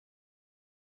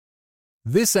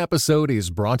This episode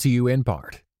is brought to you in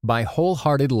part by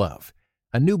Wholehearted Love,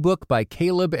 a new book by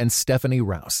Caleb and Stephanie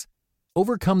Rouse.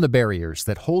 Overcome the barriers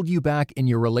that hold you back in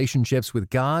your relationships with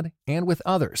God and with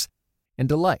others, and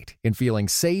delight in feeling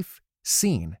safe,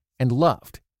 seen, and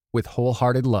loved with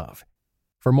Wholehearted Love.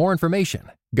 For more information,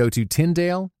 go to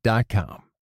Tyndale.com.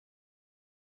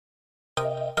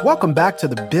 Welcome back to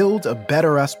the Build a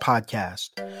Better Us podcast.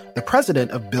 The president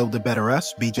of Build a Better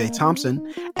Us, BJ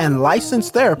Thompson, and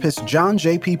licensed therapist John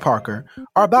J.P. Parker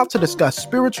are about to discuss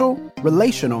spiritual,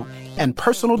 relational, and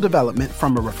personal development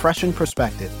from a refreshing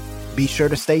perspective. Be sure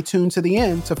to stay tuned to the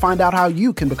end to find out how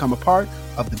you can become a part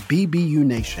of the BBU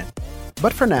Nation.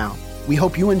 But for now, we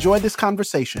hope you enjoyed this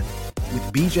conversation with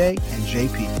BJ and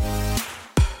JP.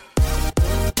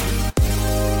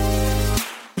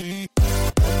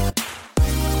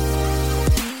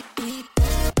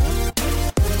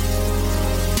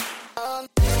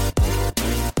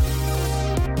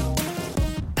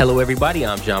 Hello, everybody.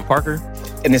 I'm John Parker.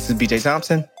 And this is BJ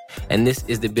Thompson. And this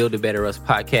is the Build a Better Us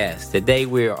podcast. Today,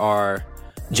 we are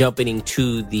jumping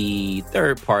into the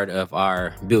third part of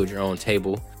our Build Your Own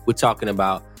Table. We're talking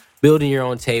about building your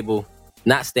own table,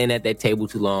 not staying at that table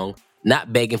too long,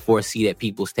 not begging for a seat at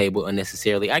people's table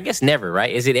unnecessarily. I guess never,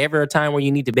 right? Is it ever a time where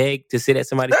you need to beg to sit at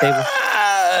somebody's table?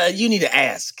 You need to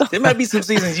ask. There might be some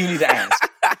seasons you need to ask.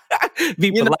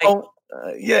 Be polite.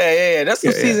 Yeah. That's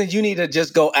some seasons you need to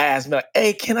just go ask. Be like,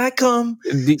 hey, can I come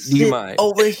do you mind?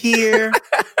 Over here?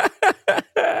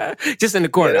 Just in the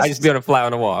corner. I just be on a fly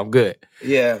on the wall. I'm good.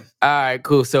 Yeah. All right,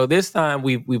 cool. So this time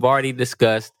we've already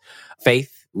discussed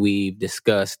faith. We've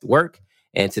discussed work.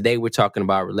 And today we're talking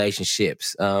about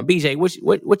relationships. BJ,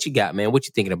 what you got, man? What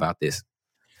you thinking about this?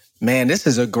 Man, this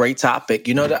is a great topic.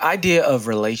 You know, the idea of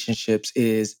relationships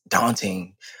is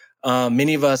daunting.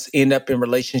 Many of us end up in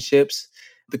relationships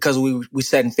because we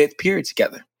sat in fifth period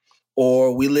together,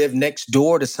 or we live next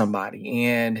door to somebody,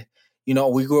 and you know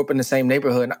we grew up in the same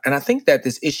neighborhood. And I think that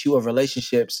this issue of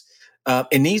relationships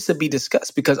it needs to be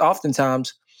discussed, because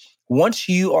oftentimes, once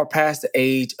you are past the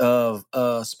age of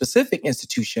a specific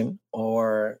institution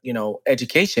or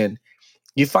education,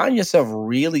 you find yourself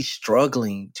really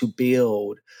struggling to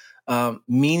build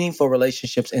meaningful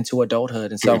relationships into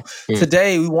adulthood. And so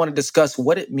today we want to discuss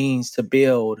what it means to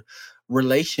build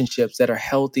relationships that are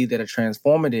healthy, that are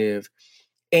transformative,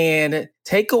 and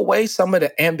take away some of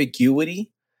the ambiguity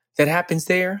that happens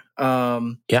there.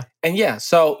 So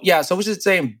we should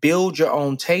say build your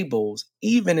own tables,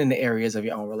 even in the areas of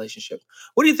your own relationships.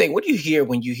 What do you think? What do you hear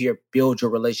when you hear build your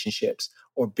relationships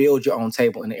or build your own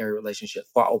table in the area of relationships?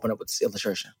 Before I open up with this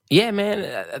illustration. Yeah,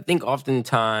 man. I think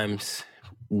oftentimes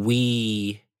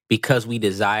because we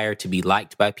desire to be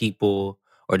liked by people,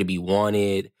 or to be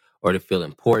wanted, or to feel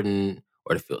important,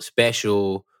 or to feel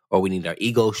special, or we need our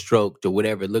ego stroked, or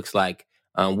whatever it looks like,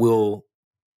 we'll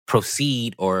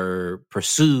proceed or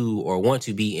pursue or want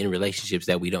to be in relationships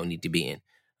that we don't need to be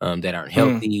in, that aren't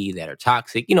healthy, that are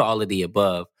toxic, all of the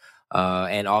above.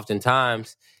 And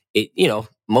oftentimes,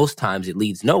 most times it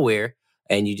leads nowhere,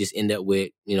 and you just end up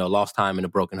with, lost time and a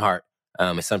broken heart.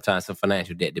 And sometimes some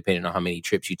financial debt, depending on how many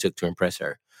trips you took to impress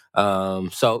her.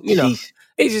 It's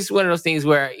just one of those things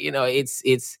where,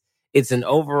 it's an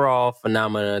overall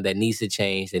phenomenon that needs to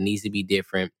change, that needs to be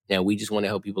different. And we just want to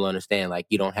help people understand, like,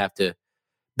 you don't have to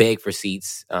beg for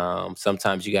seats.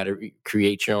 Sometimes you got to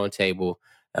create your own table.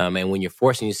 And when you're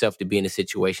forcing yourself to be in a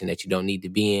situation that you don't need to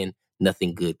be in,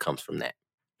 nothing good comes from that.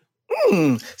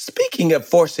 Speaking of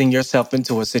forcing yourself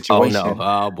into a situation. Oh, no.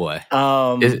 Oh, boy.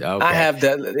 Okay. I have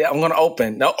that. I'm going to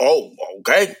open. No. Oh,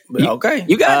 okay. Okay.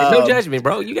 You got it. No judgment,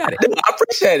 bro. You got it. I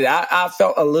appreciate it. I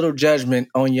felt a little judgment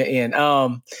on your end.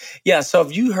 So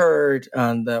if you heard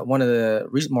on one of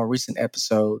the more recent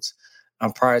episodes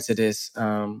prior to this,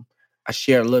 I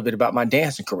shared a little bit about my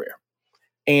dancing career.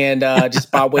 And just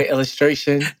by way of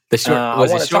illustration. Was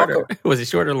it shorter? Was it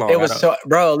short or long? It was short.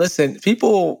 Bro, listen,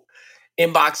 people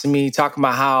inboxing me talking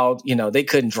about how they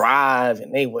couldn't drive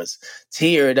and they was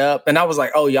teared up, and I was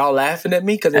like, "Oh, y'all laughing at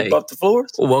me because they bumped the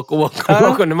floors?" Welcome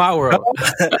to my world.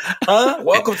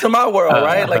 Welcome to my world,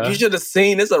 right? Like, you should have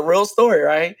seen. It's a real story,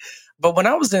 right? But when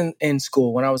I was in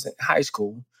school, when I was in high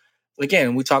school,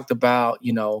 again, we talked about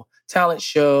talent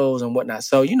shows and whatnot.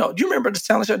 So do you remember the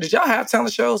talent show? Did y'all have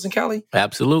talent shows in Cali?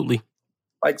 Absolutely.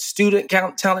 Like student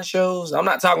talent shows. I'm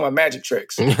not talking about magic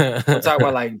tricks. I'm talking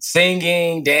about like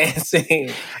singing,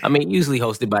 dancing. I mean, usually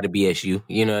hosted by the BSU.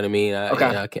 You know what I mean?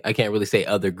 Okay. I can't really say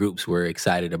other groups were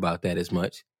excited about that as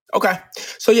much. Okay.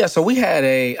 So we had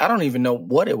I don't even know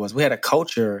what it was. We had a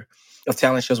culture of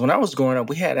talent shows. When I was growing up,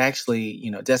 we had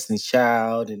actually, Destiny's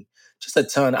Child and just a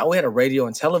ton. We had a radio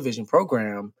and television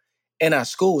program. in our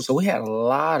school. So we had a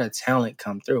lot of talent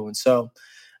come through. And so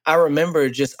I remember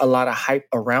just a lot of hype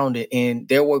around it. And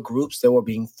there were groups that were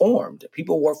being formed.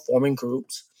 People were forming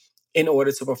groups in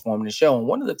order to perform the show. And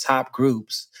one of the top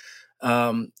groups,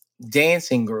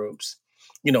 dancing groups,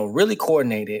 really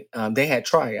coordinated. They had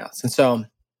tryouts. And so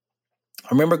I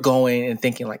remember going and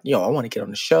thinking like, I want to get on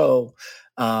the show.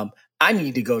 I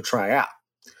need to go try out.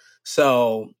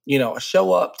 So, I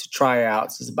show up to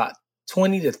tryouts. It's about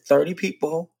 20 to 30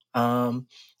 people. And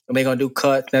they're going to do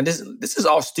cuts. Now, this is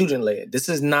all student-led. This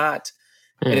is not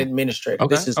an administrator.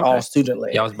 Okay, this is all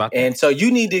student-led. Yeah, I was about that. And so you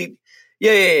need to,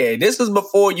 yeah. This is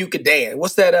before you could dance.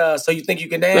 What's that? So You Think You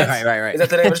Can Dance? Right. Is that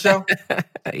the name of the show?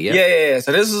 Yeah.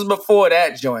 So this is before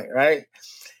that joint, right?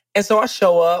 And so I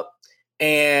show up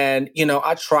and,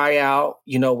 I try out,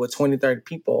 with 20, 30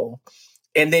 people.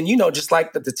 And then, just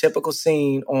like the typical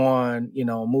scene on,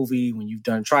 a movie when you've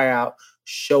done tryout,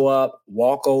 show up,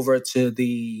 walk over to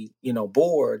the,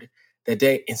 board that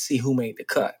day and see who made the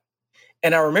cut.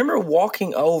 And I remember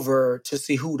walking over to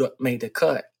see who made the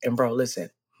cut. And bro, listen,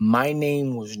 my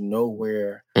name was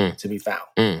nowhere to be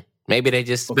found. Maybe they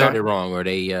just spelled it wrong or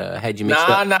they had you mixed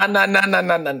up. Nah.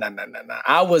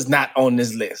 I was not on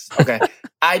this list, okay?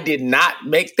 I did not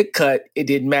make the cut. It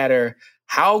didn't matter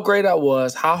how great I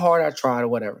was, how hard I tried or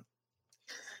whatever.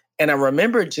 And I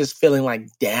remember just feeling like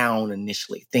down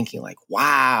initially, thinking like,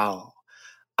 wow,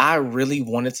 I really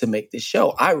wanted to make this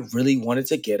show. I really wanted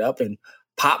to get up and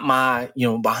pop my,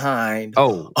 behind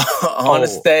on the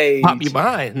stage. Pop your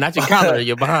behind, not your collar,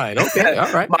 your behind. Okay,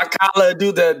 all right. My collar,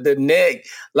 do the neck,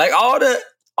 like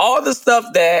all the stuff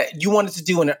that you wanted to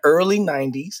do in the early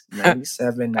 90s,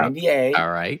 97, 98. All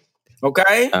right.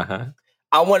 Okay? Uh-huh.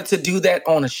 I wanted to do that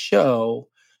on a show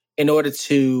in order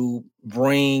to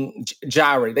bring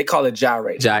gyrate. They call it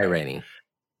gyrating. Gyrating.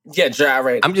 Yeah,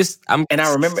 gyrating. And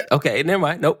I remember. Okay, never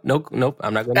mind. Nope.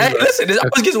 I'm not going to. Hey, listen, it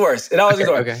always gets worse. It always gets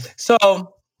worse. Okay.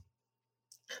 So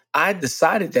I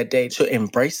decided that day to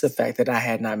embrace the fact that I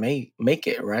had not make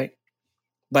it, right?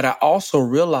 But I also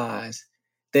realized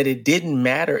that it didn't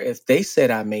matter if they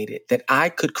said I made it, that I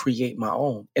could create my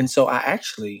own. And so I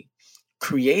actually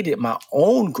created my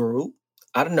own group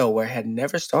out of nowhere, had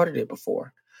never started it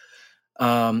before.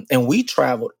 And we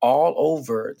traveled all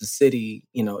over the city,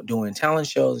 doing talent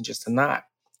shows and just to not.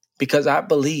 Because I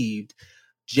believed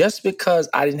just because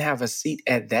I didn't have a seat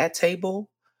at that table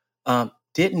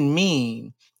didn't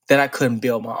mean that I couldn't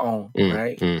build my own,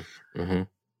 right? Mm-hmm.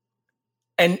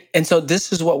 And so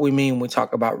this is what we mean when we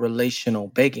talk about relational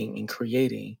begging and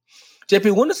creating.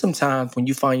 JP, when are some times when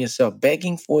you find yourself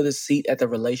begging for the seat at the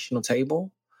relational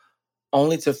table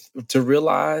only to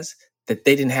realize that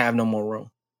they didn't have no more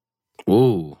room?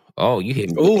 Ooh. Oh, you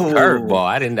hit me with a curveball.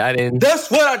 I didn't. That's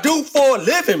what I do for a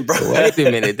living, bro. Wait a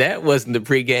minute. That wasn't the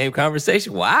pregame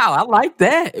conversation. Wow, I like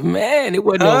that. Man, it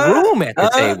wasn't no room at the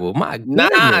table. My goodness.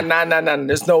 Nah.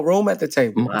 There's no room at the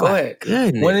table. Go ahead.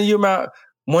 Goodness.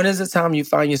 When is the time you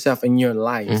find yourself in your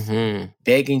life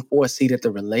begging for a seat at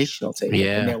the relational table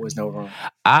and there was no room?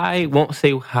 I won't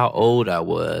say how old I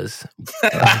was.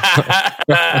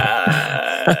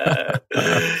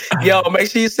 Yo, make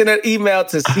sure you send an email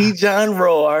to C. John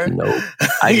Roar. Nope.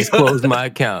 I just closed my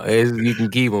account. You can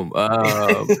keep them.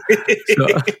 So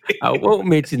I won't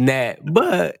mention that.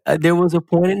 But there was a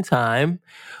point in time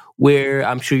where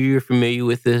I'm sure you're familiar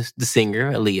with the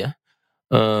singer, Aaliyah.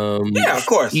 Yeah, of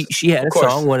course. She had a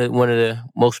song, one of the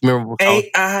most memorable songs.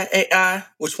 AI.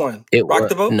 Which one? Rock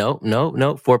the Boat? No.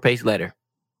 4-page letter.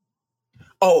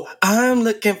 Oh, I'm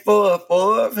looking for a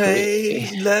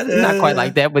 4-page letter. Not quite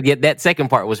like that, but yet that second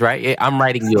part was right. I'm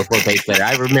writing you a 4-page letter.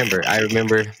 I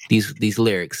remember these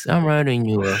lyrics. I'm writing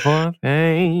you a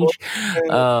 4-page.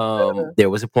 There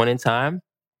was a point in time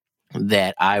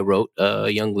that I wrote a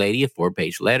young lady a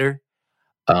 4-page letter.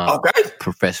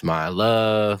 Profess my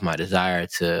love, my desire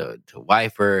to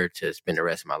wife her, to spend the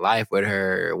rest of my life with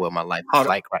her, what my life is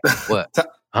like. Right? What?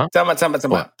 Tell me.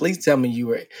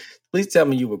 Please tell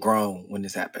me you were grown when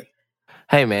this happened.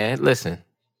 Hey man, listen.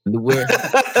 That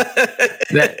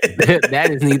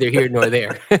is neither here nor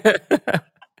there.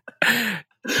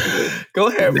 Go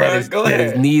ahead, bro. Go ahead.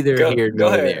 That is neither here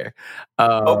nor there.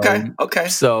 Okay.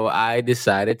 So I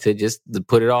decided to just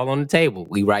put it all on the table.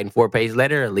 We writing 4-page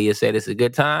letter. Aaliyah said it's a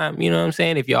good time. You know what I'm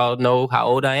saying? If y'all know how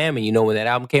old I am and you know when that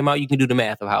album came out, you can do the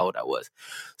math of how old I was.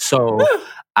 So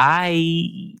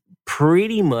I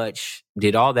pretty much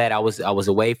did all that. I was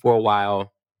away for a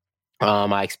while.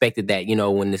 I expected that,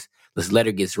 when this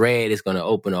letter gets read, it's going to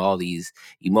open all these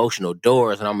emotional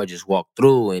doors and I'm going to just walk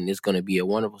through and it's going to be a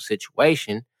wonderful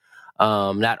situation.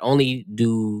 Not only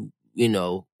do,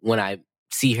 when I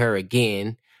see her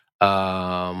again,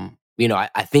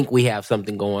 I think we have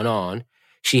something going on.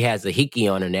 She has a hickey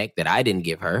on her neck that I didn't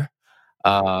give her.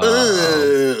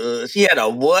 She had a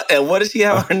what? And what did she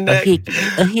have on her A neck?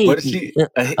 hickey, What did she?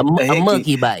 A hickey.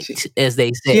 monkey bite, as they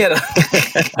She say. had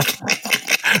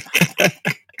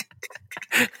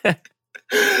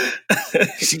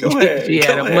Go ahead. She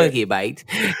had a monkey bite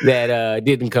that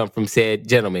didn't come from said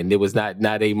gentleman. It was not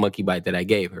a monkey bite that I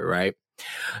gave her, right?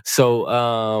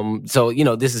 So,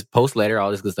 this is post letter,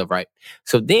 all this good stuff, right?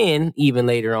 So then, even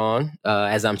later on,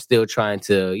 as I'm still trying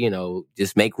to,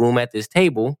 just make room at this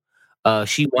table,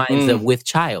 she winds up with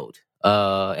child,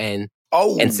 and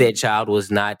said child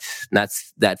was not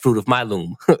that fruit of my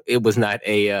loom. It was not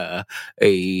a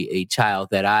child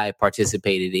that I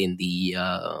participated in the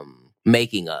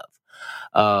making of.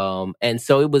 And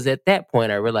so it was at that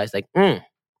point I realized, like,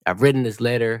 I've written this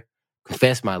letter,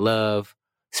 confessed my love,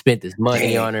 spent this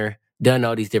money on her, done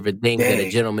all these different things that a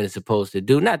gentleman is supposed to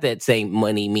do. Not that saying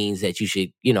money means that you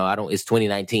should, it's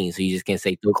 2019, so you just can't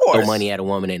say throw money at a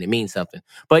woman and it means something.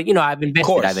 But, I've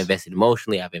invested. I've invested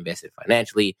emotionally. I've invested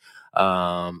financially.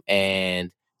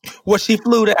 And she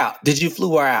flew out. Did you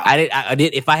flew her out? I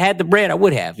did. If I had the bread, I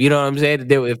would have. You know what I'm saying? If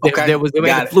there was a way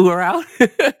that flew her out,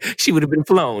 she would have been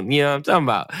flown. You know what I'm talking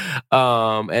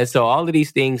about? And so all of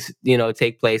these things,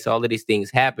 take place. All of these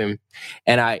things happen.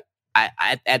 And I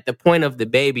at the point of the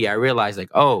baby, I realized,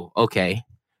 like, oh, okay,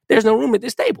 there's no room at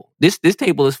this table. This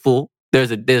table is full.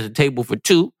 There's a table for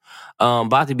two,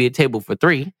 about to be a table for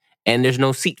three, and there's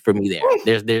no seat for me there.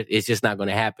 It's just not going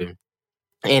to happen.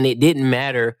 And it didn't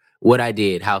matter what I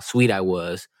did, how sweet I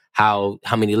was, how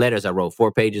many letters I wrote,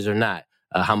 4 pages or not,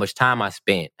 how much time I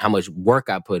spent, how much work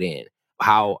I put in,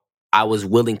 how I was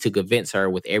willing to convince her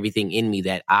with everything in me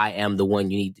that I am the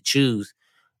one you need to choose.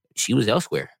 She was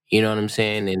elsewhere. You know what I'm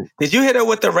saying? And did you hit her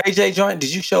with the Ray J joint?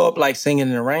 Did you show up like Singing in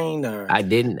the Rain, or I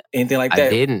didn't? Anything like that? I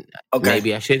didn't. Okay.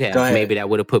 Maybe I should have. Maybe that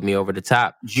would have put me over the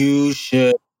top. You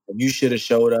should have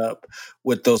showed up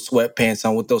with those sweatpants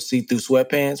on, with those see-through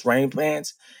sweatpants, rain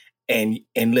pants, and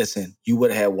listen, you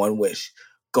would have had one wish.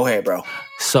 Go ahead, bro.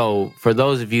 So for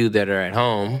those of you that are at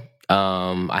home,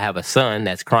 I have a son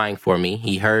that's crying for me.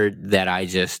 He heard that I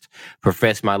just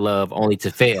professed my love only to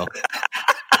fail.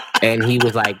 And he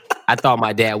was like, I thought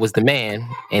my dad was the man,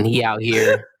 and he out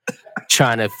here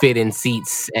trying to fit in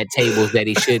seats at tables that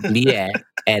he shouldn't be at,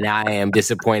 and I am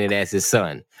disappointed as his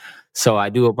son. So I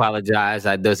do apologize.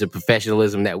 There's a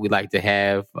professionalism that we like to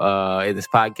have in this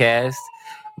podcast,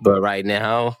 but right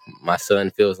now, my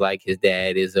son feels like his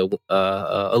dad is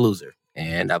a loser,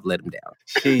 and I've let him down.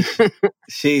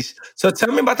 Sheesh. So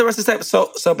tell me about the rest of the tape.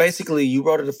 So basically, you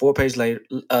wrote her the 4-page letter.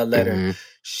 Mm-hmm.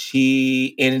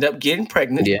 She ended up getting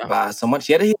pregnant by someone.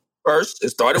 She had a hit first. It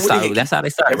started with a hickey. That's how they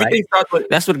start, Everything right?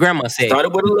 That's what grandma said. Started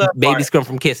with a love babies come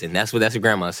from kissing. That's what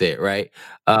grandma said, right?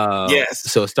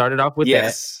 Yes. So it started off with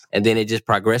that, and then it just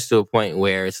progressed to a point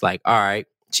where it's like, all right,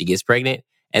 she gets pregnant,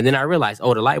 and then I realized, the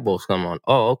light bulbs come on.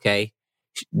 Oh, okay.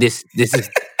 This is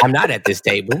I'm not at this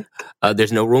table.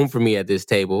 There's no room for me at this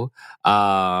table.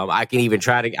 I can even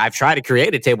I've tried to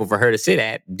create a table for her to sit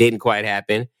at. Didn't quite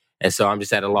happen. And so I'm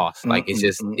just at a loss. Like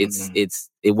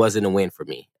it wasn't a win for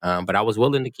me. But I was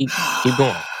willing to keep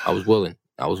going. I was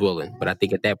willing. But I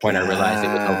think at that point I realized it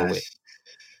was over with.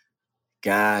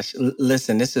 Gosh,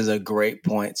 listen, this is a great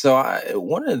point. So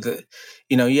one of the,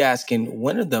 you're asking,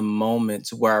 one of the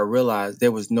moments where I realized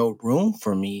there was no room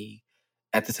for me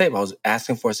at the table. I was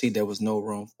asking for a seat. There was no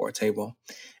room for a table.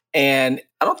 And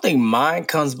I don't think mine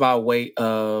comes by way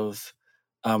of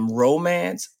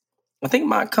romance. I think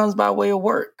mine comes by way of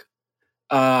work.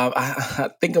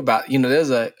 I think about, there's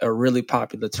a really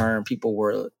popular term people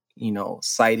were,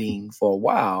 citing for a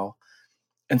while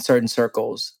in certain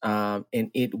circles. And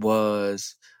it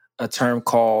was a term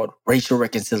called racial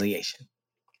reconciliation.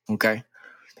 Okay.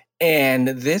 And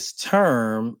this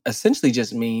term essentially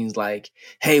just means like,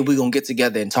 hey, we're going to get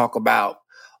together and talk about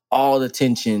all the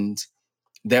tensions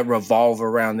that revolve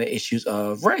around the issues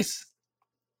of race.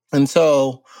 And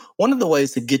so one of the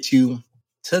ways to get you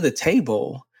to the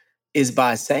table is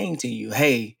by saying to you,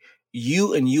 hey,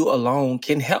 you and you alone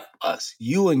can help us.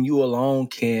 You and you alone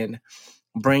can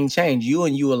bring change. You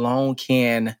and you alone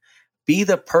can be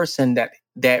the person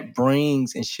that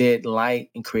brings and shed light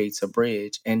and creates a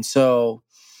bridge. And so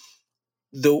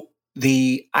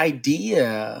the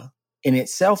idea in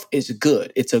itself is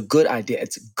good. It's a good idea.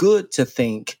 It's good to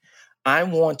think, I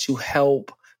want to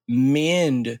help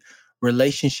mend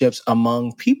relationships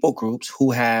among people groups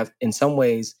who have in some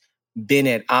ways been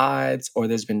at odds, or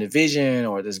there's been division,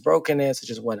 or there's brokenness, or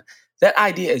just what. That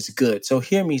idea is good. So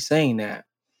hear me saying that.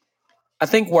 I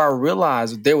think where I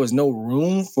realized there was no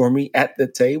room for me at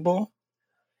the table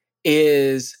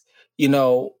is,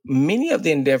 many of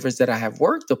the endeavors that I have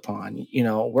worked upon,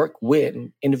 work with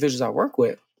and individuals I work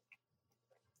with,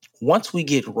 once we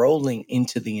get rolling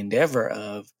into the endeavor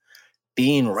of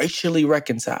being racially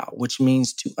reconciled, which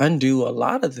means to undo a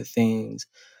lot of the things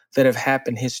that have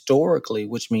happened historically,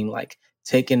 which mean like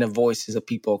taking the voices of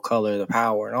people of color, the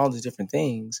power, and all these different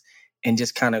things, and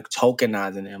just kind of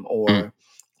tokenizing them or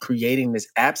creating this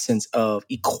absence of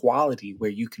equality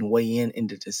where you can weigh in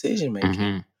into decision making.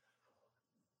 Mm-hmm.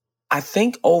 I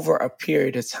think over a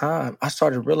period of time, I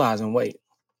started realizing, wait,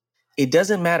 it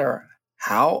doesn't matter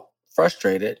how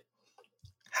frustrated,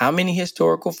 how many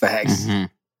historical facts, Mm-hmm.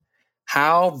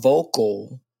 how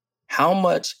vocal, how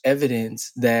much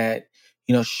evidence that,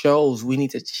 shows we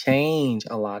need to change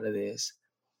a lot of this.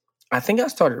 I think I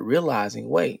started realizing,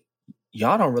 wait,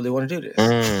 y'all don't really want to do this.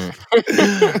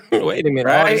 Wait a minute.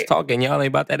 All this Right? talking, y'all ain't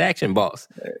about that action, boss.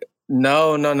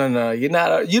 No. You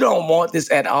don't want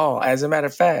this at all. As a matter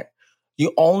of fact,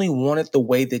 you only want it the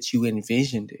way that you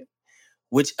envisioned it,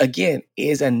 which again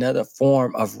is another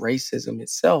form of racism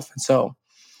itself. And so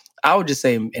I would just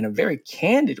say in a very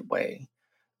candid way,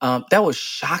 that was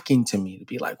shocking to me to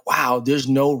be like, wow, there's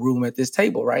no room at this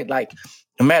table, right? Like,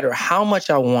 no matter how much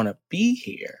I want to be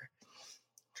here,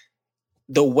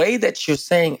 the way that you're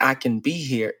saying I can be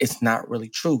here, it's not really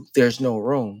true. There's no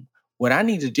room. What I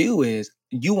need to do is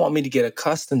you want me to get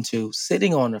accustomed to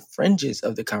sitting on the fringes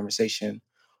of the conversation,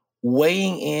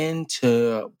 weighing in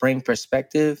to bring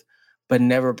perspective, but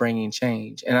never bringing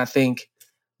change. And I think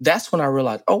that's when I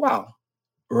realized, oh, wow,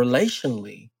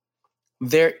 relationally,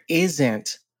 there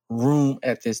isn't room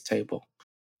at this table.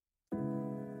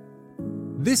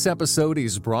 This episode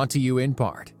is brought to you in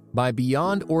part by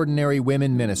Beyond Ordinary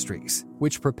Women Ministries,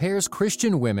 which prepares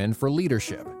Christian women for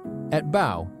leadership. At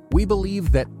BOW, we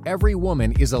believe that every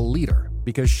woman is a leader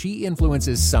because she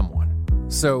influences someone.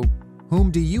 So,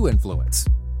 whom do you influence?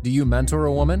 Do you mentor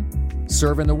a woman?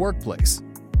 Serve in the workplace?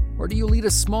 Or do you lead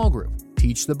a small group,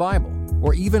 teach the Bible,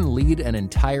 or even lead an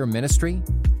entire ministry?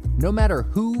 No matter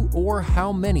who or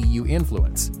how many you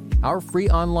influence, our free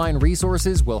online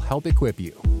resources will help equip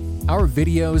you. Our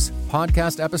videos,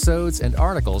 podcast episodes, and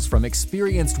articles from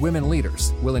experienced women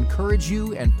leaders will encourage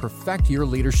you and perfect your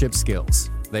leadership skills.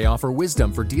 They offer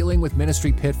wisdom for dealing with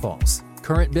ministry pitfalls,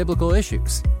 current biblical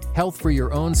issues, health for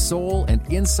your own soul, and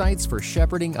insights for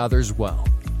shepherding others well.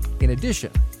 In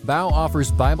addition, BOW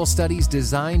offers Bible studies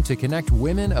designed to connect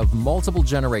women of multiple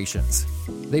generations.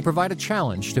 They provide a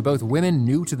challenge to both women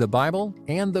new to the Bible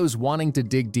and those wanting to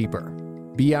dig deeper.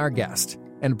 Be our guest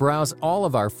and browse all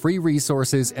of our free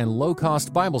resources and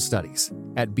low-cost Bible studies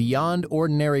at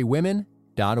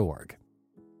beyondordinarywomen.org.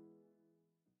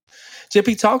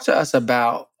 JP, talk to us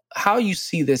about how you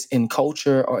see this in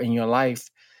culture or in your life,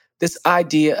 this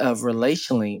idea of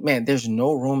relationally, man, there's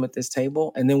no room at this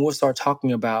table. And then we'll start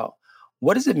talking about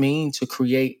what does it mean to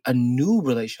create a new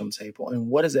relational table and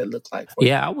what does that look like for you?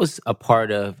 Yeah, I was a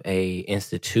part of a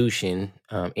institution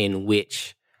in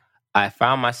which I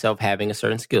found myself having a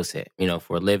certain skill set,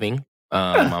 for a living.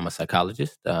 I'm a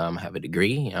psychologist. I have a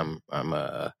degree. I'm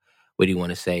what do you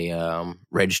want to say?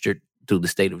 Registered through the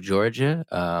state of Georgia.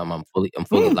 I'm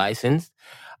fully licensed.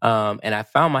 And I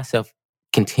found myself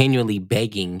continually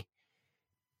begging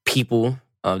people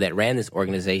that ran this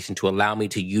organization to allow me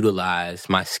to utilize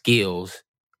my skills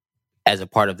as a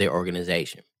part of their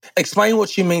organization. Explain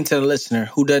what you mean to the listener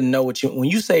who doesn't know when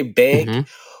you say beg,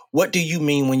 what do you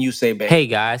mean when you say beg? Hey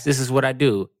guys, this is what I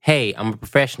do. Hey, I'm a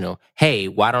professional. Hey,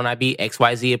 why don't I be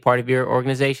XYZ a part of your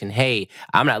organization? Hey,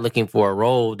 I'm not looking for a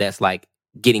role that's like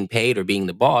getting paid or being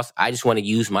the boss. I just want to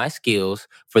use my skills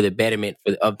for the betterment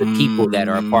of the people that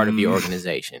are a part of your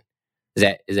organization.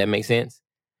 Does that make sense?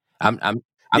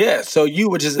 Yeah. So you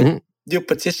were just you're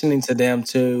petitioning to them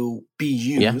to be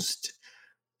used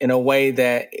in a way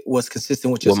that was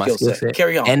consistent with your skill set.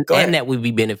 Carry on. Go ahead. And that would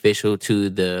be beneficial to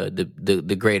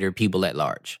the greater people at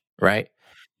large, right?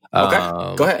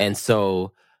 Okay. Go ahead. And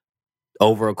so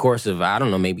over a course of, I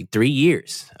don't know, maybe 3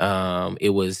 years,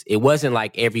 it wasn't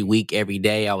like every week, every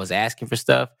day I was asking for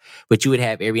stuff, but you would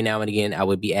have every now and again, I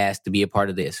would be asked to be a part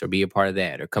of this or be a part of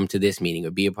that or come to this meeting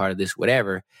or be a part of this,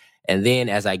 whatever. And then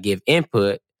as I give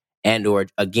input and or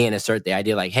again assert the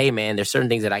idea like, hey man, there's certain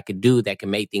things that I could do that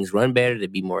can make things run better, to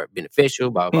be more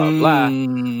beneficial, blah, blah, blah.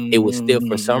 It was still,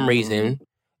 for some reason,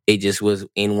 it just was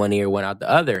in one ear, went out the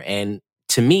other. And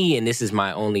to me, and this is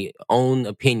my own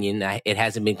opinion, it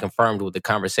hasn't been confirmed with the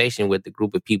conversation with the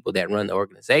group of people that run the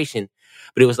organization,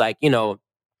 but it was like,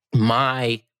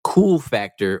 my cool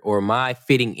factor or my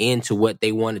fitting into what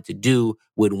they wanted to do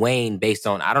would wane based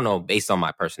on, I don't know, based on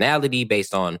my personality,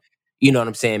 based on, you know what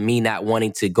I'm saying, me not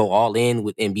wanting to go all in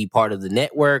with and be part of the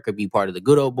network or be part of the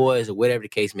good old boys or whatever the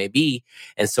case may be.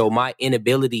 And so my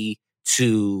inability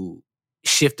to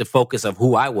shift the focus of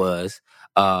who I was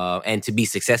and to be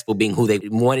successful being who they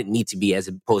wanted me to be as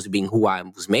opposed to being who I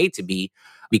was made to be,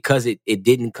 because it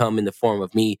didn't come in the form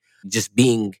of me just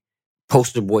being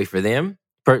poster boy for them,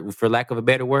 for lack of a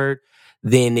better word,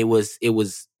 then it was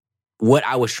what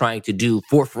I was trying to do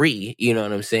for free, you know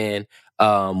what I'm saying,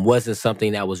 wasn't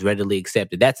something that was readily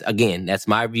accepted. That's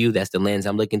my view. That's the lens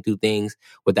I'm looking through things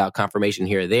without confirmation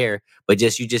here or there. But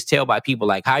you just tell by people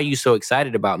like, how are you so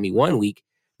excited about me one week,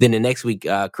 then the next week,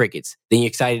 crickets. Then you're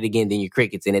excited again, then you're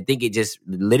crickets. And I think it just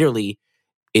literally,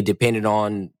 it depended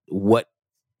on what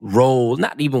role,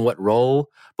 not even what role,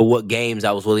 but what games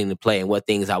I was willing to play and what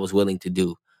things I was willing to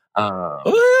do.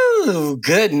 Ooh,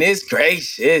 goodness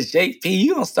gracious, JP,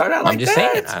 you gonna start out like that?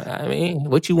 I'm just saying. I mean,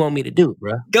 what you want me to do,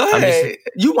 bro? Go ahead.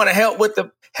 You want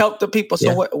to help the people. So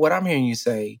Yeah. what I'm hearing you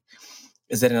say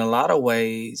is that in a lot of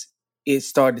ways, it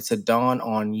started to dawn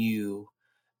on you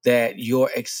that your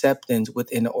acceptance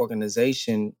within the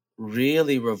organization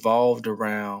really revolved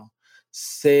around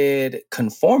said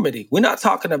conformity. We're not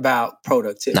talking about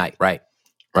productivity. Right.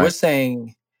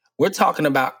 We're talking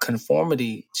about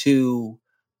conformity to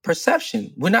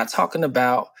perception. We're not talking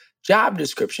about job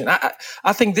description.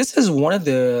 I think this is one of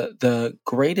the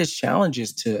greatest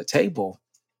challenges to a table.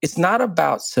 It's not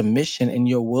about submission and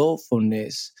your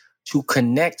willfulness to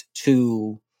connect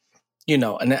to,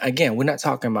 and again, we're not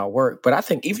talking about work, but I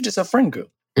think even just a friend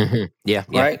group. Mm-hmm. Yeah.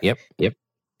 Right? Yep.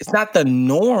 It's not the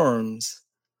norms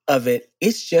of it.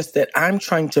 It's just that I'm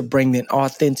trying to bring an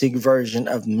authentic version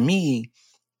of me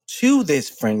to this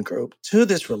friend group, to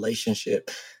this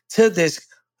relationship, to this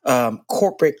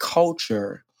corporate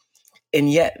culture.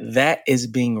 And yet that is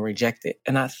being rejected.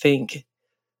 And I think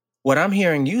what I'm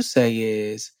hearing you say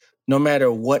is no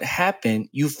matter what happened,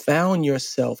 you found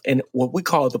yourself in what we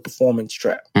call the performance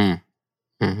trap.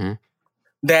 Mm-hmm.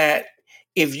 That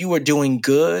if you were doing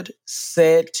good,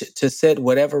 said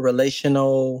whatever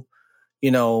relational,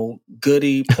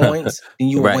 goody points, then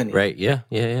you were winning. Right. Yeah.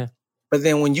 But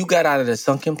then when you got out of the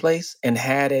sunken place and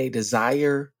had a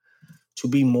desire to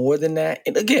be more than that,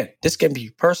 and again, this can be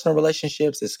personal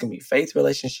relationships, this can be faith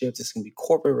relationships, this can be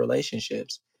corporate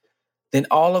relationships, then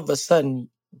all of a sudden,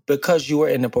 because you were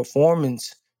in the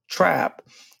performance trap,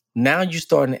 now you're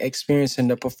starting experiencing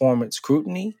the performance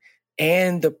scrutiny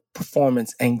and the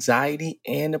performance anxiety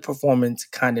and the performance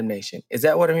condemnation. Is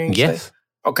that what I'm hearing you say?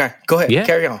 Okay, go ahead. Yeah.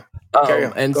 Carry on.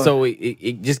 And so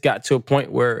it just got to a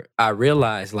point where I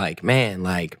realized, like, man,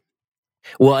 like,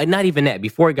 well, not even that.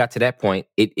 Before it got to that point,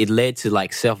 it led to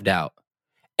like self-doubt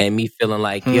and me feeling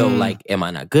like, yo, like, am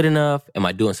I not good enough? Am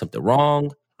I doing something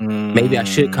wrong? Maybe I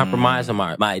should compromise on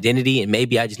my identity, and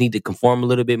maybe I just need to conform a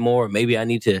little bit more. Maybe I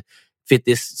need to fit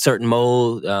this certain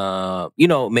mold.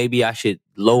 Maybe I should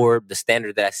lower the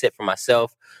standard that I set for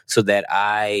myself so that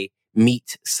I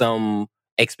meet some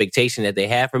expectation that they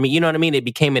have for me. You know what I mean? It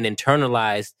became an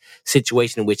internalized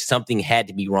situation in which something had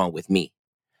to be wrong with me.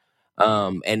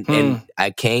 And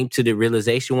I came to the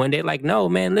realization one day, like, no,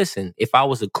 man, listen, if I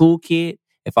was a cool kid,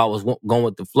 if I was going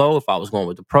with the flow, if I was going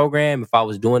with the program, if I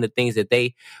was doing the things that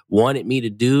they wanted me to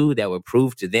do that would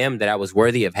prove to them that I was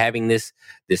worthy of having this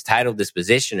title, this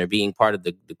position, or being part of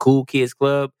the cool kids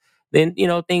club, then,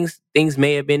 things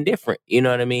may have been different. You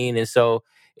know what I mean? And so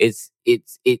it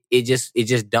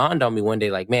just dawned on me one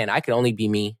day, like, man, I can only be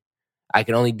me. I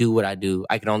can only do what I do.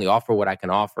 I can only offer what I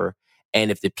can offer. And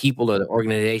if the people or the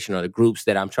organization or the groups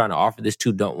that I'm trying to offer this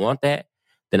to don't want that,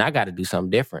 then I got to do something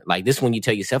different. Like, this when you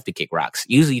tell yourself to kick rocks.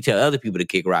 Usually you tell other people to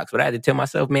kick rocks, but I had to tell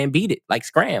myself, man, beat it. Like,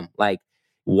 scram. Like,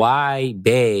 why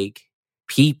beg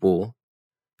people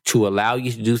to allow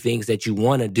you to do things that you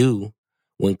want to do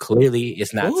when clearly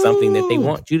it's not something that they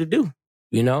want you to do?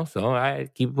 So I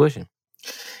keep pushing.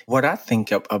 What I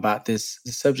think about this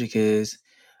subject is,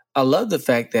 I love the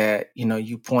fact that,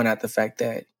 you point out the fact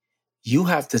that you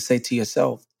have to say to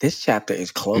yourself, this chapter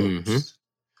is closed,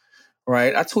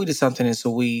 right? I tweeted something this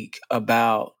week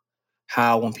about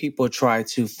how when people try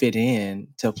to fit in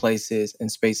to places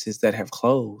and spaces that have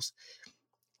closed,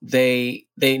 they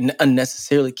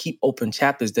unnecessarily keep open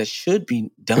chapters that should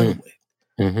be done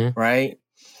with, right?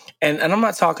 And I'm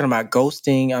not talking about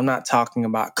ghosting. I'm not talking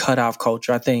about cutoff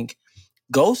culture. I think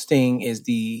ghosting is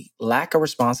the lack of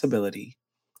responsibility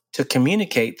to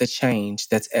communicate the change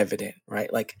that's evident,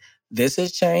 right? Like, this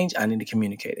is change, I need to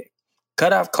communicate it.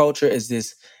 Cutoff culture is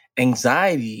this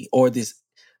anxiety or this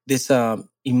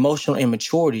emotional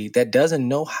immaturity that doesn't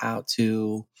know how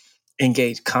to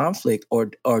engage conflict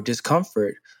or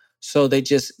discomfort. So they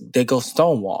go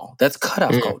stonewall. That's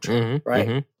cutoff culture,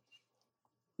 right?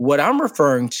 What I'm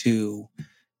referring to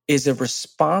is a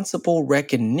responsible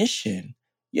recognition.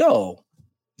 Yo,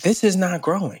 this is not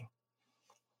growing.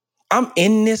 I'm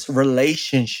in this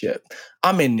relationship.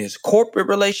 I'm in this corporate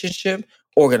relationship,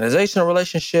 organizational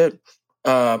relationship.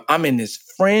 I'm in this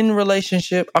friend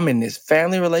relationship. I'm in this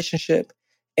family relationship,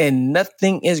 and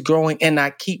nothing is growing. And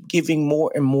I keep giving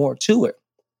more and more to it.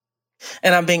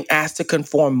 And I'm being asked to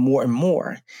conform more and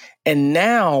more. And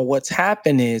now what's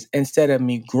happened is, instead of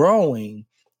me growing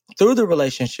through the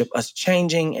relationship, us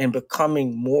changing and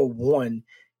becoming more one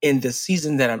in the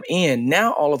season that I'm in,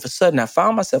 now all of a sudden I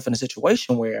found myself in a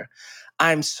situation where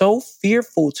I'm so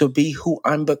fearful to be who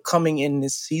I'm becoming in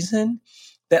this season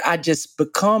that I just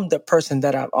become the person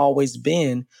that I've always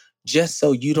been, just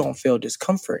so you don't feel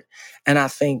discomfort. And I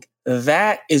think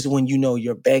that is when you know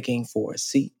you're begging for a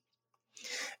seat,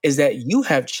 is that you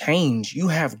have changed, you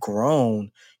have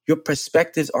grown, your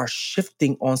perspectives are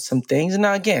shifting on some things. And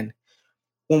now again,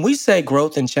 when we say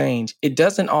growth and change, it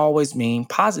doesn't always mean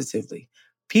positively.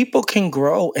 People can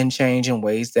grow and change in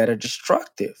ways that are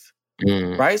destructive,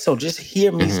 right? So just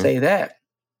hear me say that.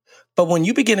 But when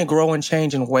you begin to grow and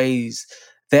change in ways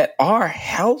that are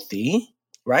healthy,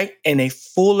 right, and a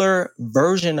fuller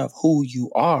version of who you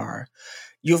are,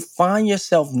 you'll find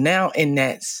yourself now in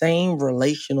that same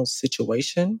relational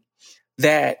situation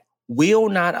that will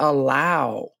not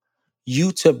allow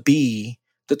you to be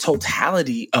the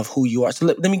totality of who you are. So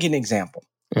let me give an example.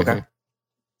 Okay.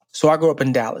 So I grew up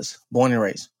in Dallas, born and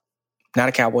raised, not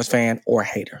a Cowboys fan or a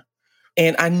hater.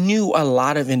 And I knew a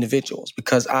lot of individuals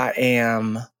because I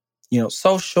am,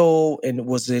 social and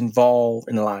was involved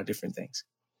in a lot of different things.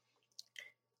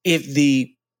 If the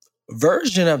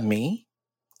version of me,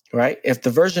 right, if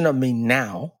the version of me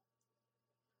now,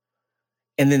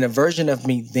 and then the version of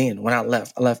me then, when I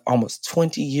left almost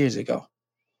 20 years ago,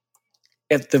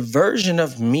 if the version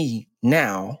of me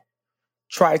now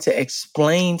tried to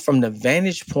explain from the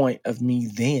vantage point of me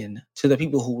then to the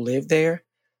people who live there,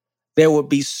 there would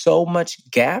be so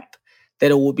much gap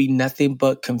that it would be nothing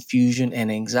but confusion and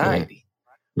anxiety,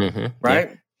 right?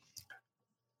 Yeah.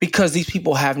 Because these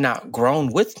people have not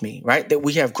grown with me, right? That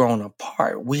we have grown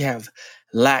apart. We have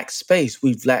lacked space.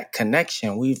 We've lacked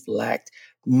connection. We've lacked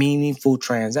meaningful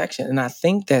transaction. And I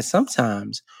think that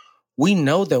sometimes we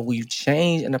know that we've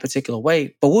changed in a particular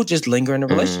way, but we'll just linger in a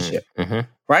relationship,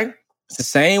 right? It's the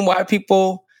same why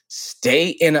people stay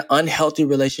in an unhealthy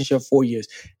relationship for years.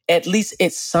 At least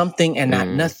it's something and not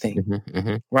nothing,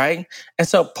 right? And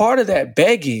so part of that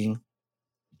begging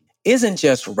isn't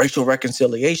just racial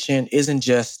reconciliation, isn't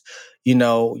just,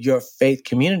 your faith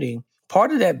community.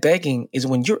 Part of that begging is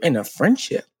when you're in a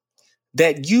friendship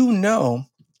that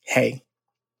hey,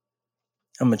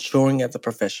 I'm maturing as a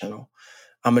professional.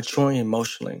 I'm maturing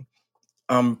emotionally.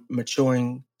 I'm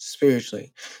maturing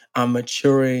spiritually. I'm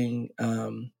maturing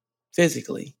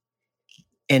physically.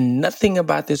 And nothing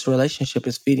about this relationship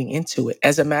is feeding into it.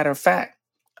 As a matter of fact,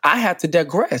 I have to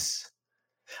digress.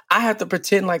 I have to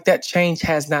pretend like that change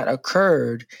has not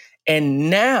occurred. And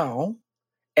now,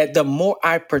 the more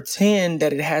I pretend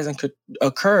that it hasn't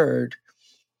occurred,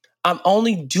 I'm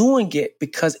only doing it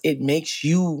because it makes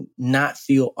you not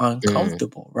feel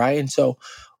uncomfortable, right? And so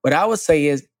what I would say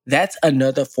is that's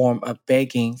another form of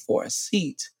begging for a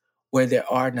seat where there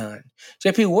are none.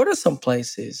 JP, what are some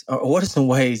places or what are some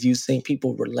ways you've seen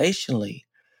people relationally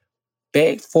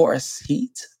beg for a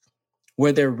seat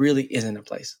where there really isn't a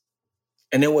place?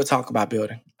 And then we'll talk about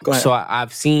building. Go ahead. So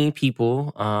I've seen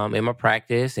people in my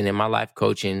practice and in my life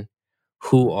coaching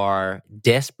who are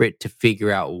desperate to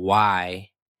figure out why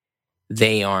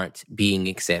they aren't being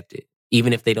accepted,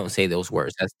 even if they don't say those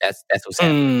words. That's what's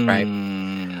happening,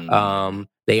 right?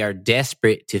 They are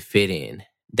desperate to fit in.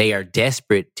 They are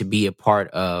desperate to be a part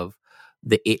of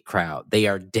the it crowd. They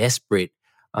are desperate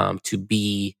to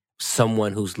be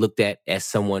someone who's looked at as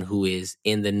someone who is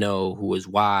in the know, who is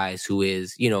wise, who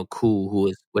is, cool, who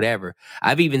is whatever.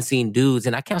 I've even seen dudes,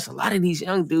 and I counsel a lot of these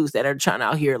young dudes that are trying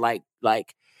out here like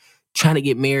trying to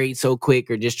get married so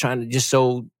quick, or just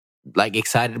so like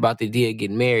excited about the idea of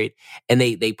getting married, and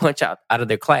they punch out of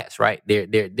their class, right?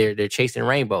 They're chasing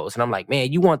rainbows, and I'm like,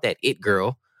 man, you want that it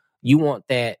girl, you want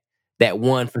that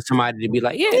one for somebody to be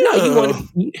like, yeah, no, you want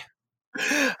to.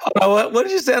 What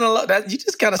did you say? That you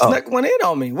just kind of snuck one in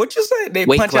on me. What you say? They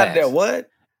punch out their what?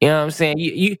 You know what I'm saying?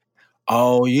 You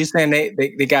saying they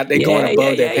going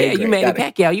above their pay grade? You Manny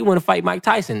Pacquiao, you want to fight Mike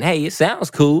Tyson? Hey, it sounds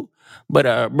cool, but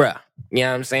bruh, you know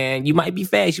what I'm saying? You might be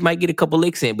fast, you might get a couple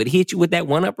licks in, but hit you with that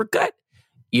one uppercut,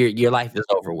 your life is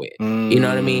over with. You know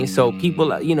what I mean? So people,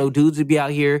 dudes would be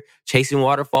out here chasing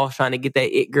waterfalls, trying to get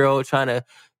that it girl, trying to,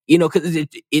 because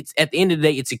it's at the end of the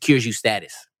day, it secures you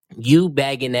status. you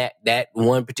bagging that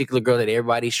one particular girl that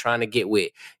everybody's trying to get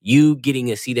with, you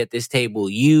getting a seat at this table,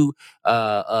 you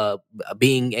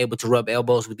being able to rub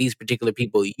elbows with these particular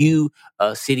people, you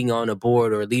sitting on a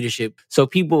board or leadership. So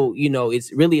people,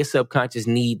 it's really a subconscious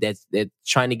need that's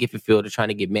trying to get fulfilled or trying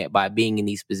to get met by being in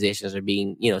these positions or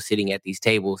being, sitting at these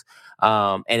tables.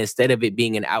 And instead of it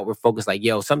being an outward focus, like,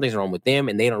 yo, something's wrong with them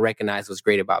and they don't recognize what's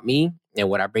great about me and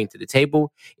what I bring to the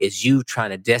table, is you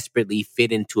trying to desperately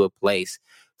fit into a place,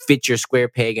 fit your square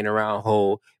peg in a round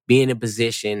hole, be in a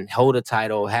position, hold a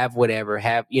title, have whatever,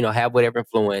 have whatever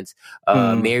influence,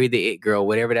 marry the it girl,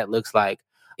 whatever that looks like.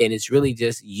 And it's really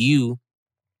just you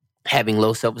having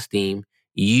low self-esteem,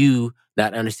 you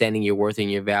not understanding your worth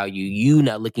and your value, you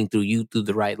not looking through through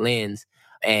the right lens.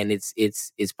 And it's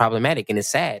problematic and it's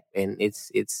sad. And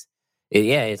it's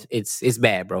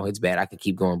bad, bro. It's bad. I could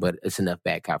keep going, but it's enough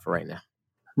bad cop for right now.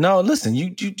 No, listen,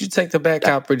 you take the bad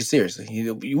cop pretty seriously.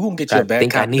 You won't get your bad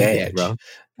cop badge. That, bro.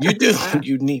 You do.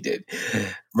 You need it.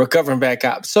 Recovering bad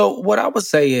cop. So what I would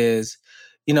say is,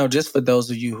 just for those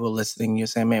of you who are listening, you're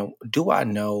saying, man, how do I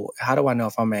know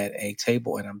if I'm at a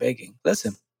table and I'm begging?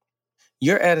 Listen,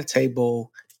 you're at a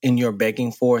table and you're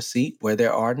begging for a seat where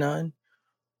there are none.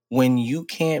 When you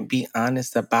can't be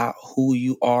honest about who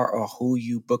you are or who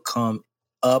you become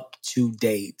up to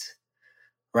date,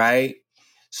 right?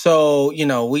 So,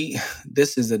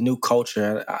 this is a new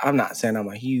culture. I'm not saying I'm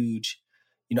a huge,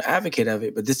 advocate of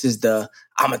it, but this is I'm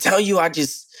going to tell you, I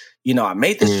just, I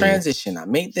made this transition. I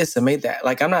made this, I made that.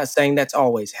 Like, I'm not saying that's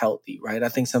always healthy, right? I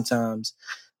think sometimes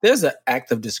there's an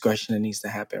act of discretion that needs to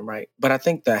happen, right? But I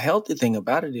think the healthy thing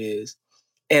about it is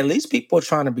at least people are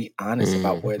trying to be honest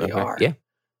about where they are,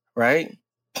 right?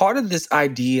 Part of this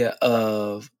idea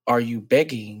of, are you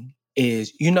begging,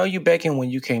 is you begging when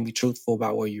you can't be truthful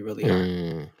about where you really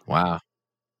are. Wow.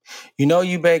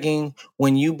 You begging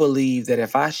when you believe that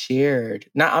if I shared...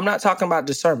 Now, I'm not talking about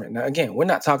discernment. Now, again, we're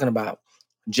not talking about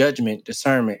judgment,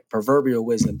 discernment, proverbial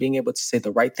wisdom, being able to say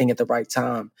the right thing at the right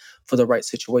time for the right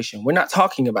situation. We're not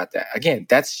talking about that. Again,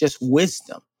 that's just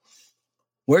wisdom.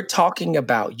 We're talking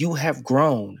about you have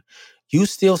grown. You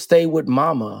still stay with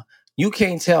mama. You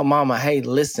can't tell mama, hey,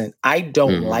 listen, I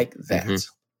don't like that.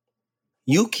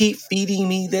 You keep feeding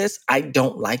me this, I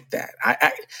don't like that.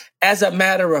 I, as a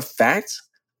matter of fact,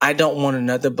 I don't want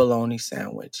another bologna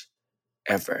sandwich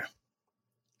ever.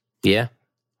 Yeah.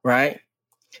 Right?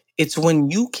 It's when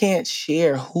you can't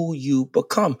share who you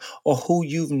become or who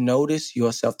you've noticed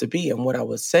yourself to be. And what I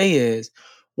would say is,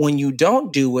 when you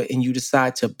don't do it and you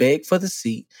decide to beg for the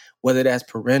seat, whether that's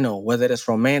parental, whether that's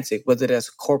romantic, whether that's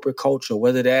corporate culture,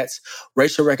 whether that's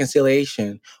racial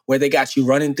reconciliation, where they got you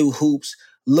running through hoops,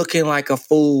 looking like a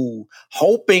fool,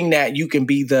 hoping that you can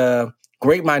be the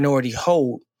great minority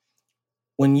hope.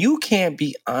 When you can't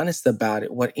be honest about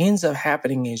it, what ends up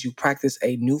happening is you practice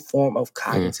a new form of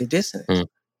cognitive dissonance.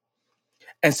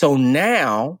 And so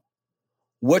now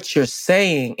what you're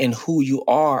saying and who you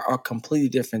are completely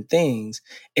different things.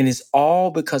 And it's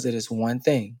all because of this one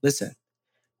thing. Listen,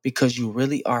 because you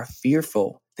really are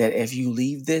fearful that if you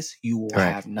leave this, you will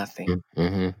have nothing.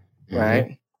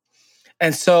 Right?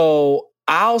 And so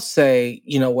I'll say,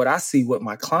 what I see with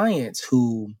my clients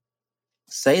who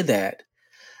say that,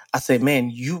 I say, man,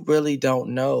 you really don't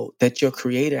know that your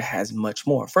creator has much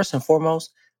more. First and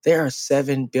foremost, there are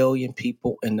 7 billion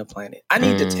people in the planet. I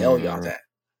need to tell y'all that.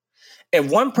 If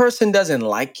one person doesn't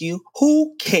like you,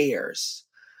 who cares?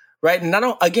 Right? And I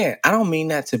don't mean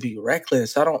that to be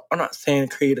reckless. I'm not saying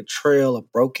create a trail of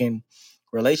broken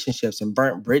relationships and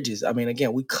burnt bridges. I mean,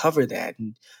 again, we cover that,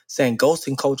 and saying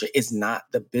ghosting culture is not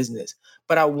the business.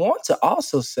 But I want to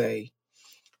also say,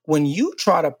 when you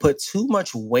try to put too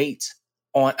much weight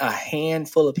on a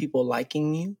handful of people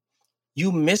liking you,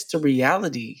 you miss the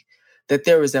reality that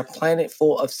there is a planet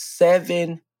full of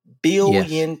 7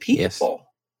 billion people.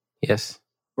 Yes.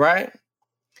 Right?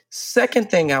 Second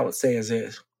thing I would say is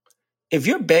this. If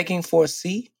you're begging for a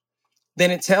seat,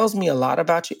 then it tells me a lot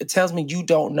about you. It tells me you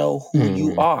don't know who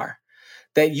you are.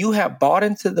 That you have bought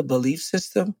into the belief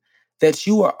system that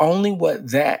you are only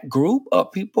what that group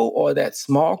of people or that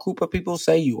small group of people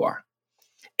say you are.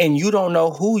 And you don't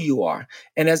know who you are.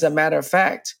 And as a matter of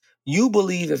fact, you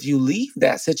believe if you leave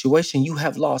that situation, you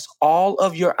have lost all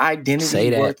of your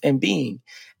identity, worth, and being.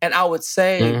 And I would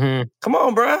say, come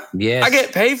on, bro. Yes. I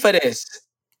get paid for this.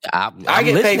 I'm get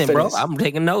listening, paid for bro. This. I'm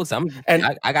taking notes.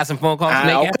 I got some phone calls to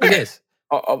make after this.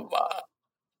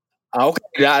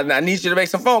 Okay, I need you to make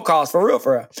some phone calls for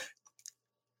real.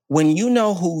 When you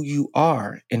know who you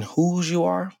are and whose you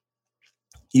are,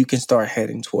 you can start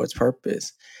heading towards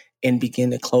purpose and begin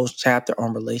to close chapter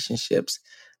on relationships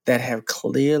that have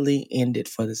clearly ended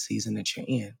for the season that you're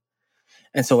in.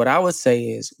 And so what I would say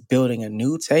is building a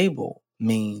new table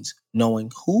means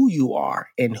knowing who you are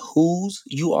and whose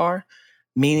you are,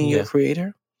 meaning your Yeah.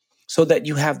 creator, so that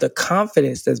you have the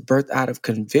confidence that's birthed out of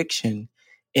conviction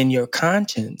in your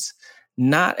conscience,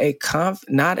 not a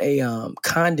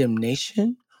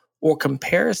condemnation or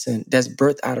comparison that's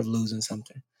birthed out of losing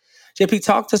something. JP,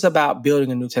 talk to us about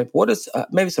building a new table. What is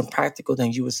maybe some practical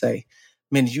things you would say?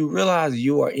 Man, you realize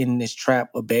you are in this trap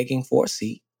of begging for a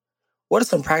seat. What are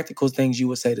some practical things you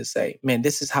would say, man,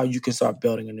 this is how you can start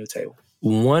building a new table?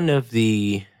 One of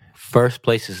the first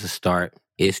places to start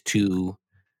is to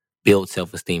build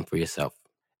self-esteem for yourself.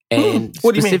 And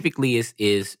What do you mean? specifically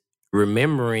is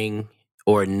remembering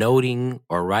or noting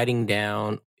or writing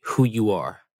down who you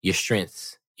are, your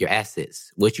strengths, your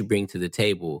assets, what you bring to the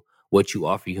table, what you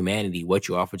offer humanity, what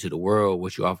you offer to the world,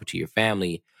 what you offer to your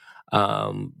family.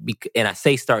 And I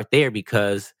say start there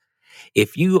because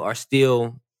if you are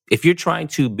still, if you're trying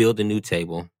to build a new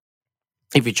table,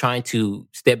 if you're trying to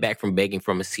step back from begging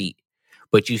from a seat,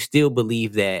 but you still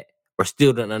believe that or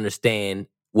still don't understand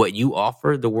what you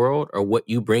offer the world or what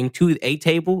you bring to a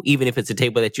table, even if it's a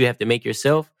table that you have to make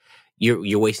yourself,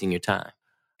 you're wasting your time.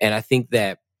 And I think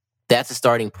that that's a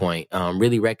starting point.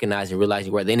 Really recognizing,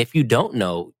 realizing where. And if you don't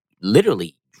know,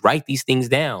 literally write these things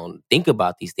down. Think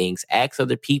about these things. Ask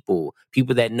other people,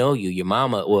 people that know you. Your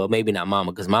mama, well, maybe not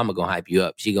mama, because mama gonna hype you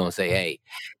up. She gonna say, "Hey."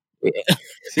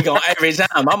 She going every time.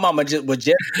 My mama she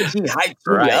hyped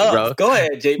me Right, bro. up. Go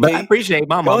ahead, But I JP. appreciate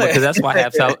my Go mama because ahead. that's why I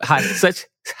have such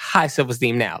high self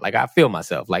esteem now. Like I feel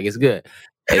myself, like it's good.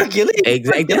 That's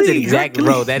it exactly,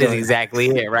 bro. That is Go ahead. exactly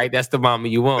it, right? That's the mama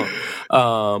you want.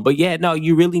 But yeah, no,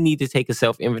 you really need to take a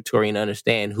self inventory and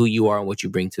understand who you are and what you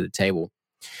bring to the table.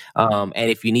 And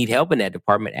if you need help in that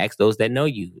department, ask those that know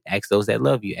you, ask those that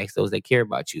love you, ask those that care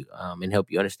about you, and help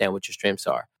you understand what your strengths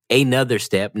are. Another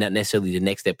step, not necessarily the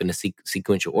next step in the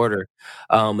sequential order,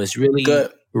 is really,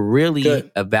 Good. really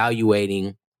Good.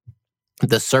 evaluating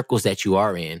the circles that you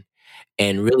are in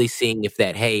and really seeing if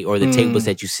that, hey, or the tables Mm,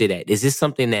 that you sit at, is this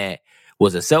something that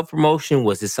was a self promotion?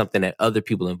 Was this something that other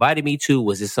people invited me to?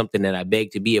 Was this something that I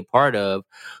begged to be a part of?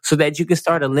 So that you can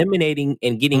start eliminating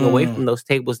and getting away mm. from those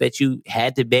tables that you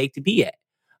had to beg to be at.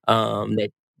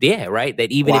 That yeah, right.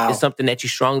 That even if it's Wow. something that you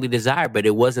strongly desire, but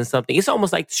it wasn't something. It's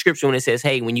almost like the scripture when it says,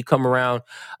 "Hey, when you come around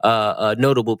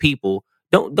notable people,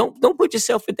 don't put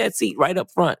yourself in that seat right up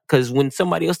front, because when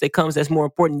somebody else that comes that's more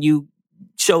important than you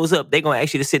shows up, they're gonna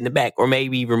ask you to sit in the back or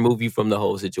maybe remove you from the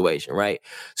whole situation, right?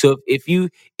 So if you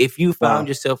found Wow.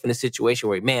 yourself in a situation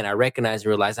where, man, I recognize and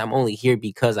realize I'm only here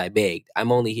because I begged.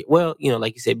 I'm only here. Well,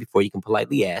 like you said before, you can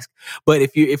politely ask. But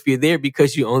if you're there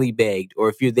because you only begged, or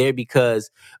if you're there because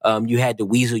you had to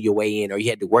weasel your way in, or you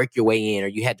had to work your way in, or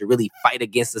you had to really fight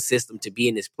against the system to be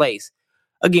in this place.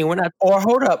 Again, we're not. Or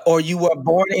hold up. Or you were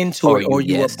born into Or it, or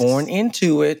you, you were yes, born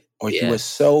into it, or you were yes,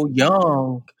 so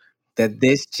young that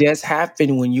this just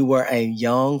happened when you were a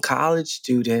young college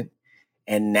student.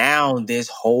 And now this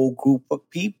whole group of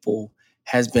people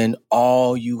has been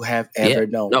all you have yeah, ever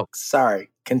known. no. Sorry.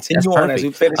 That's Continue on as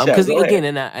we perfect. finish up. Because Go ahead.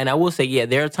 again, and I will say, yeah,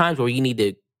 there are times where you need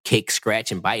to kick,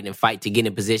 scratch, and bite and fight to get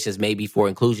in positions, maybe for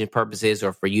inclusion purposes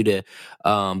or for you to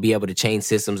be able to change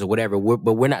systems or whatever.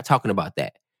 But we're not talking about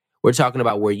that. We're talking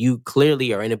about where you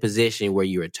clearly are in a position where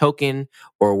you're a token,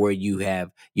 or where you have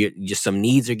your just some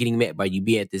needs are getting met by you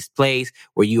being at this place,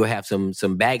 where you have some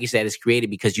baggage that is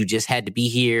created because you just had to be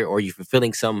here, or you're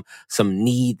fulfilling some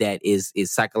need that is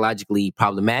psychologically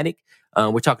problematic.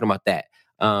 We're talking about that.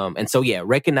 And so, yeah,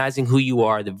 recognizing who you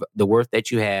are, the worth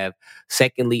that you have.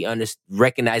 Secondly,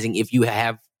 recognizing if you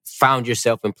have found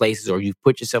yourself in places, or you've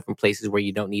put yourself in places where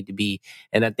you don't need to be.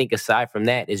 And I think aside from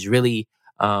that is really,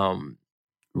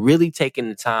 really taking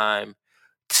the time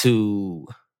to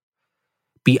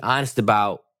be honest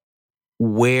about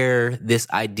where this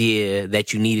idea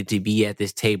that you needed to be at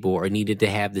this table or needed to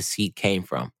have the seat came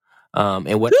from.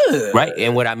 And what Right. And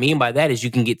Good. what I mean by that is you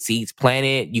can get seeds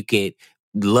planted, you can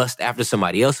lust after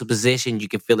somebody else's position, you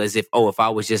can feel as if, oh, if I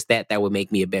was just that would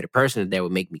make me a better person, that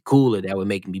would make me cooler, that would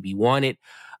make me be wanted.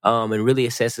 And really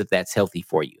assess if that's healthy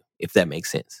for you, if that makes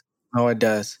sense. Oh, it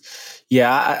does.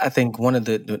 Yeah, I think one of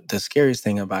the scariest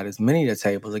thing about it is many of the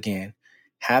tables, again,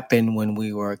 happened when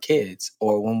we were kids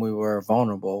or when we were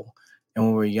vulnerable and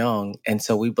when we were young. And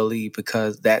so we believe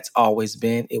because that's always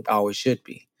been, it always should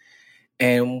be.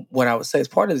 And what I would say as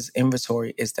part of this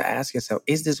inventory is to ask yourself,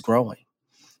 is this growing?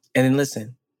 And then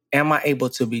listen, am I able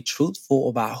to be truthful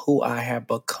about who I have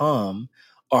become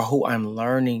or who I'm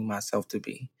learning myself to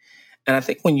be? And I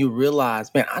think when you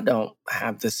realize, man, I don't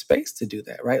have the space to do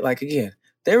that, right? Like, again,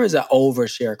 there is an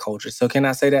overshare culture. So can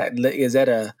I say that? Is that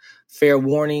a fair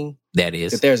warning? That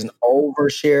is. That there's an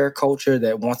overshare culture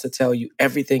that wants to tell you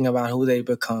everything about who they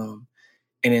become.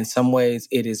 And in some ways,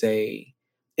 it's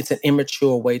an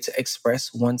immature way to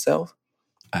express oneself.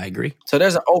 I agree. So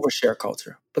there's an overshare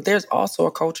culture. But there's also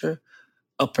a culture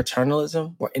of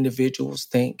paternalism where individuals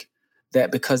think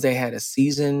that because they had a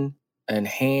season and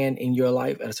hand in your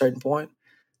life at a certain point,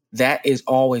 that is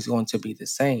always going to be the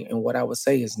same. And what I would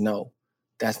say is no,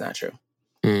 that's not true.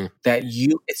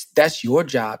 That's your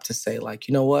job to say, like,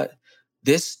 you know what?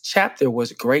 This chapter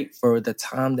was great for the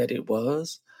time that it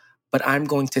was, but I'm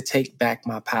going to take back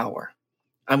my power.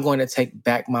 I'm going to take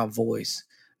back my voice.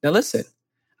 Now, listen,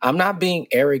 I'm not being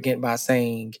arrogant by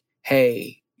saying,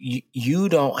 hey, you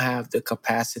don't have the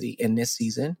capacity in this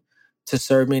season to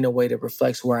serve me in a way that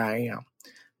reflects where I am.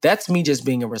 That's me just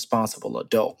being a responsible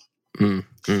adult. And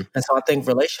so I think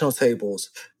relational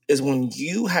tables is when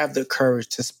you have the courage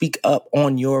to speak up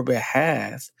on your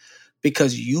behalf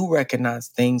because you recognize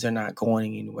things are not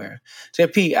going anywhere.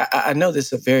 JP, I know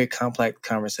this is a very complex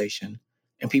conversation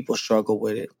and people struggle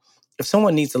with it. If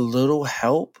someone needs a little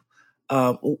help,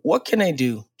 what can they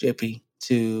do, JP,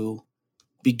 to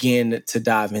begin to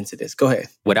dive into this? Go ahead.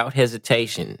 Without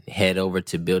hesitation, head over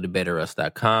to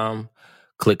buildabetterus.com,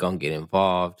 click on Get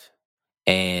Involved,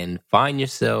 and find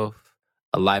yourself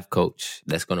a life coach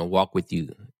that's going to walk with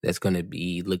you, that's going to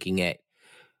be looking at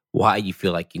why you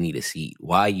feel like you need a seat,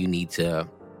 why you need to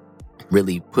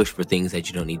really push for things that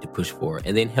you don't need to push for,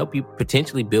 and then help you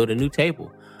potentially build a new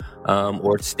table.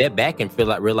 Or step back and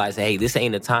realize, hey, this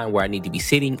ain't a time where I need to be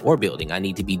sitting or building. I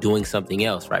need to be doing something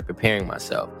else, right? Preparing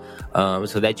myself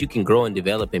so that you can grow and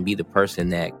develop and be the person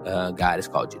that God has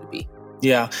called you to be.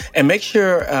 Yeah. And make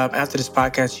sure after this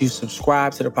podcast, you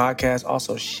subscribe to the podcast.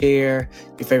 Also share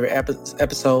your favorite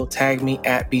episode. Tag me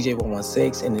at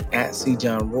BJ116 and then at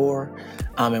CJohnRoar.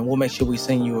 And we'll make sure we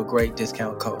send you a great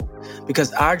discount code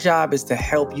because our job is to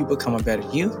help you become a better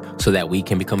you so that we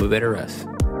can become a better us.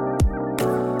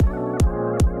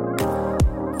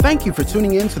 Thank you for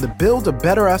tuning in to the Build a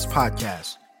Better Us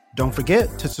podcast. Don't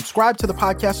forget to subscribe to the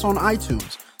podcast on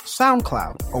iTunes,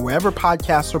 SoundCloud, or wherever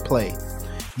podcasts are played.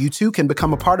 You too can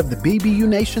become a part of the BBU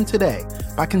Nation today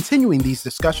by continuing these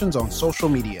discussions on social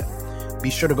media.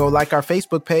 Be sure to go like our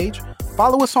Facebook page,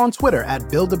 follow us on Twitter at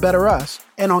Build a Better Us,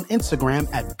 and on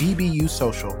Instagram at BBU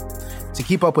Social. To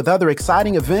keep up with other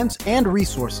exciting events and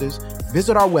resources,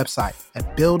 visit our website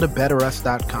at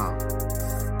buildabetterus.com.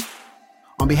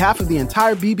 On behalf of the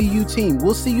entire BBU team,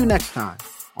 we'll see you next time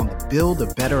on the Build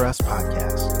a Better Us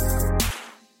podcast.